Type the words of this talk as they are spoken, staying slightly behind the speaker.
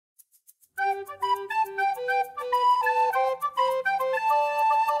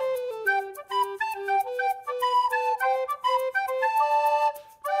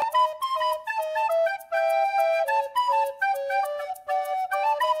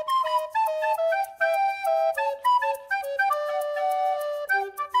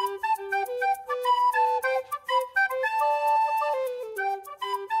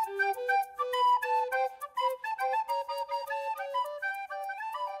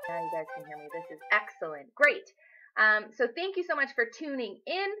Now you guys can hear me. This is excellent. Great. So thank you so much for tuning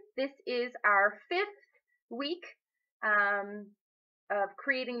in. This is our 5th week of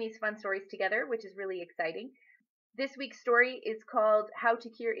creating these fun stories together, which is really exciting. This week's story is called How to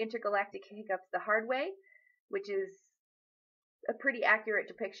Cure Intergalactic Hiccups the Hard Way, which is a pretty accurate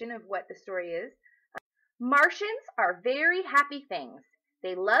depiction of what the story is. Martians are very happy things.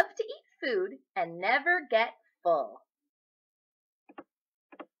 They love to eat food and never get full.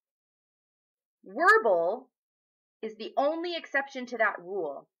 Werble is the only exception to that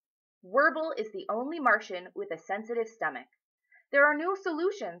rule. Werble is the only Martian with a sensitive stomach. There are no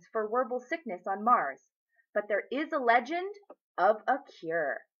solutions for Werble sickness on Mars, but there is a legend of a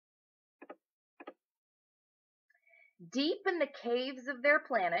cure. Deep in the caves of their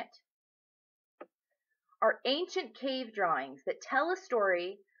planet are ancient cave drawings that tell a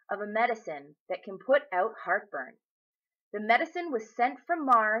story of a medicine that can put out heartburn. The medicine was sent from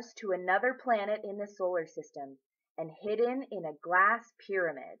Mars to another planet in the solar system and hidden in a glass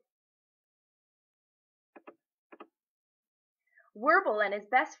pyramid. Werble and his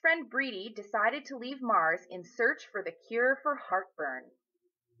best friend Breedy decided to leave Mars in search for the cure for heartburn.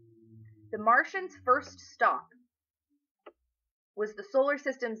 The Martians' first stop was the solar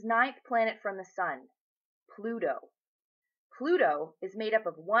system's 9th planet from the sun, Pluto. Pluto is made up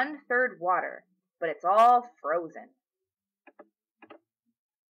of 1/3 water, but it's all frozen.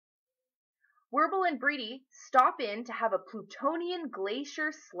 Werble and Breedy stop in to have a Plutonian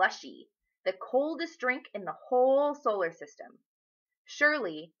glacier slushie, the coldest drink in the whole solar system.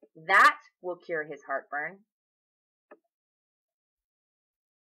 Surely that will cure his heartburn.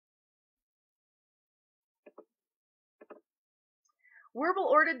 Werble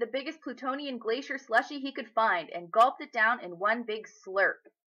ordered the biggest Plutonian glacier slushie he could find and gulped it down in one big slurp.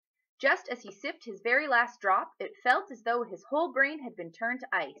 Just as he sipped his very last drop, it felt as though his whole brain had been turned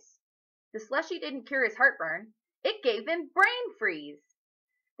to ice. The slushie didn't cure his heartburn. It gave him brain freeze.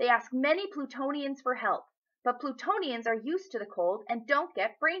 They asked many Plutonians for help, but Plutonians are used to the cold and don't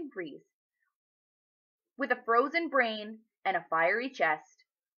get brain freeze. With a frozen brain and a fiery chest,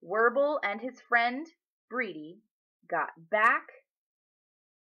 Werble and his friend Breedy got back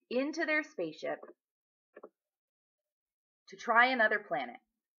into their spaceship to try another planet.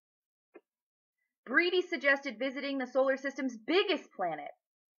 Breedy suggested visiting the solar system's biggest planet,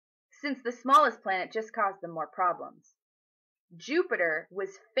 since the smallest planet just caused them more problems. Jupiter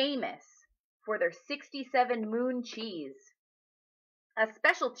was famous for their 67 moon cheese, a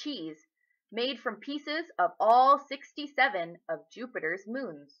special cheese made from pieces of all 67 of Jupiter's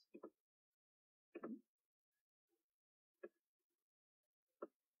moons.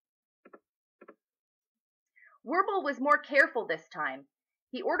 Werble was more careful this time.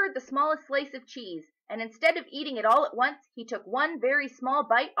 He ordered the smallest slice of cheese, and instead of eating it all at once, he took one very small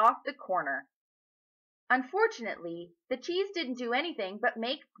bite off the corner. Unfortunately, the cheese didn't do anything but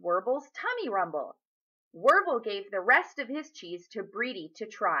make Werble's tummy rumble. Werble gave the rest of his cheese to Breedy to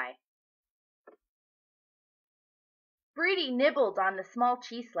try. Breedy nibbled on the small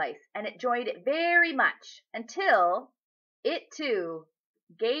cheese slice and enjoyed it very much until it too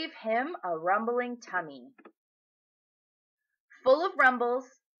gave him a rumbling tummy. Full of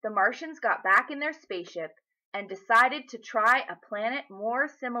rumbles, the Martians got back in their spaceship and decided to try a planet more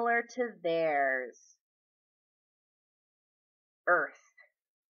similar to theirs. Earth.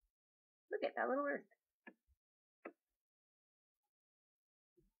 Look at that little Earth.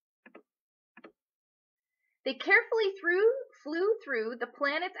 They carefully flew through the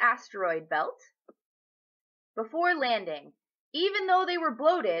planet's asteroid belt before landing, even though they were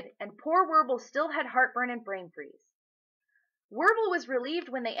bloated and poor Werble still had heartburn and brain freeze. Werble was relieved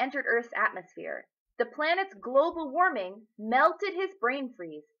when they entered Earth's atmosphere. The planet's global warming melted his brain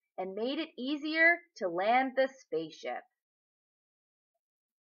freeze and made it easier to land the spaceship.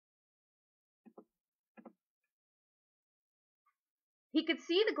 He could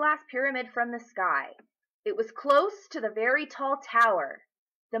see the glass pyramid from the sky. It was close to the very tall tower.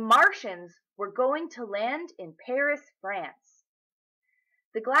 The Martians were going to land in Paris, France.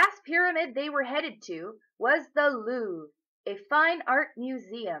 The glass pyramid they were headed to was the Louvre, a fine art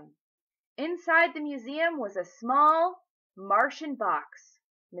museum. Inside the museum was a small Martian box,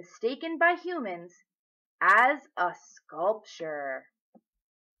 mistaken by humans as a sculpture.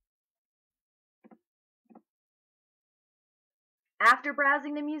 After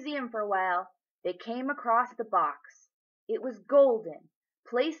browsing the museum for a while, they came across the box. It was golden,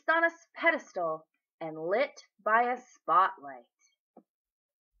 placed on a pedestal, and lit by a spotlight.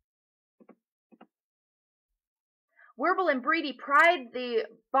 Werble and Breedy pried the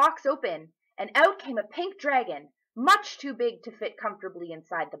box open, and out came a pink dragon, much too big to fit comfortably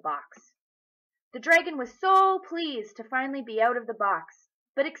inside the box. The dragon was so pleased to finally be out of the box,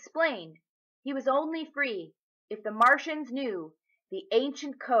 but explained he was only free if the Martians knew the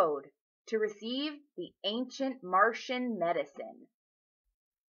ancient code to receive the ancient Martian medicine.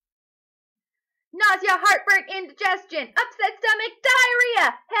 Nausea, heartburn, indigestion, upset stomach,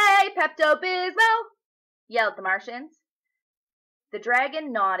 diarrhea! Hey, Pepto-Bismol! Yelled the Martians. The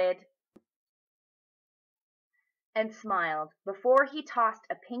dragon nodded and smiled before he tossed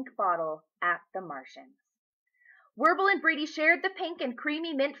a pink bottle at the Martians. Werble and Brady shared the pink and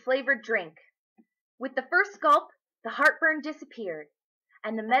creamy mint-flavored drink. With the first gulp, the heartburn disappeared,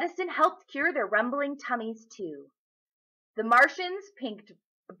 and the medicine helped cure their rumbling tummies too. The Martians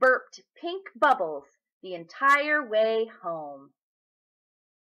burped pink bubbles the entire way home.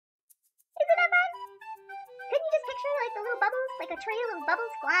 Isn't that fun? Couldn't you just picture like the little bubbles, like a trail of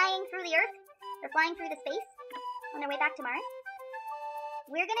bubbles flying through the earth, or flying through the space on their way back to Mars?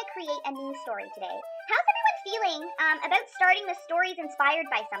 We're going to create a new story today. How's everyone feeling about starting the stories inspired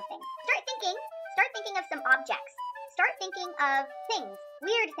by something? Start thinking of some objects. Start thinking of things,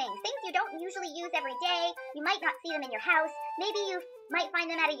 weird things you don't usually use every day. You might not see them in your house. Maybe you might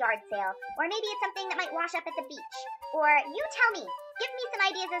find them at a yard sale. Or maybe it's something that might wash up at the beach. Or you tell me. Give me some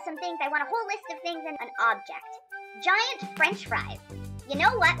ideas of some things. I want a whole list of things and an object. Giant French fries. You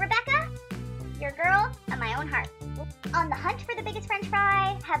know what, Rebecca? You're a girl of my own heart. On the hunt for the biggest French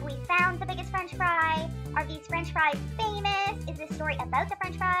fry? Have we found the biggest French fry? Are these French fries famous? Is this story about the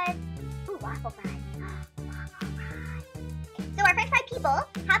French fries? Ooh, waffle fries. Waffle fries. So our French fry people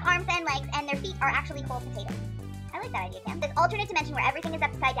have arms and legs, and their feet are actually whole potatoes. I like that idea, Cam. This alternate dimension where everything is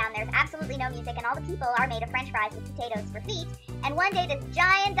upside down, there's absolutely no music, and all the people are made of French fries with potatoes for feet. And one day this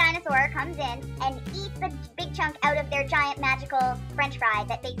giant dinosaur comes in and eats a big chunk out of their giant magical French fry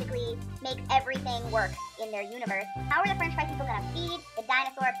that basically makes everything work in their universe. How are the French fry people going to feed the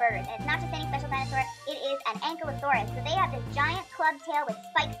dinosaur burgers? And it's not just any special dinosaur, it is an ankylosaurus. So they have this giant club tail with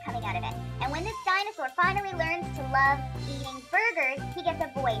spikes coming out of it. And when this dinosaur finally learns to love eating burgers, he gets a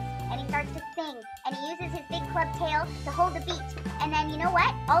voice and he starts to sing, and he uses his big club tail to hold a beat. And then you know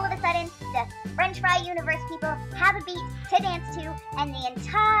what? All of a sudden, the French fry universe people have a beat to dance to, and the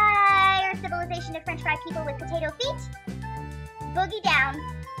entire civilization of French fry people with potato feet boogie down.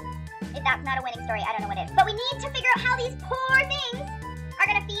 If that's not a winning story, I don't know what is. But we need to figure out how these poor things are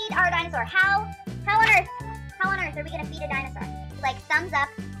gonna feed our dinosaur. How on earth are we gonna feed a dinosaur? Like thumbs up,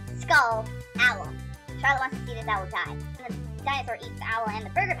 skull, owl. Charlotte wants to see this owl die. And the dinosaur eats the owl and the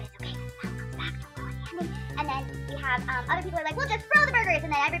burger, but it's okay. The owl comes back, don't go in the ending. And then we have other people are like, we'll just throw the burgers,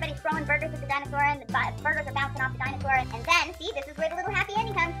 and then everybody's throwing burgers at the dinosaur, and the burgers are bouncing off the dinosaur. And then, see, this is where the little happy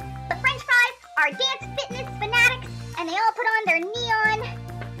ending comes. The French fries are dance fitness fanatics, and they all put on their neon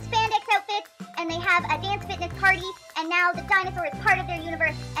spandex outfits, and they have a dance fitness party, and now the dinosaur is part of their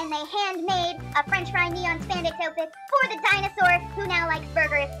universe, and they handmade a French fry neon spandex outfit for the dinosaur who now likes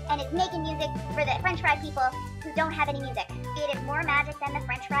burgers and is making music for the French fry people who don't have any music. It is more magic than the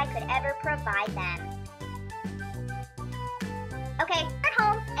French fry could ever provide them. Okay, you're at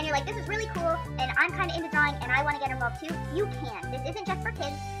home, and you're like, this is really cool, and I'm kind of into drawing, and I want to get involved too. You can. This isn't just for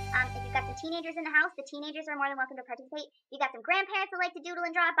kids. If you've got some teenagers in the house, the teenagers are more than welcome to participate. If you've got some grandparents who like to doodle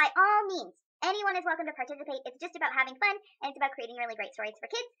and draw, by all means, anyone is welcome to participate. It's just about having fun, and it's about creating really great stories for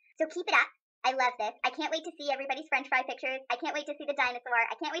kids. So keep it up. I love this. I can't wait to see everybody's French fry pictures. I can't wait to see the dinosaur.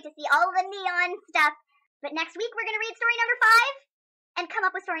 I can't wait to see all the neon stuff. But next week, we're going to read story number 5 and come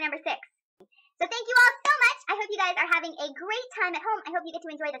up with story number 6. So thank you all so much. I hope you guys are having a great time at home. I hope you get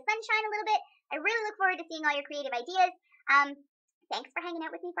to enjoy the sunshine a little bit. I really look forward to seeing all your creative ideas. Thanks for hanging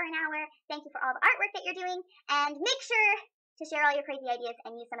out with me for an hour. Thank you for all the artwork that you're doing. And make sure to share all your crazy ideas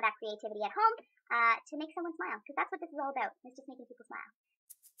and use some of that creativity at home to make someone smile. Because that's what this is all about. It's just making people smile.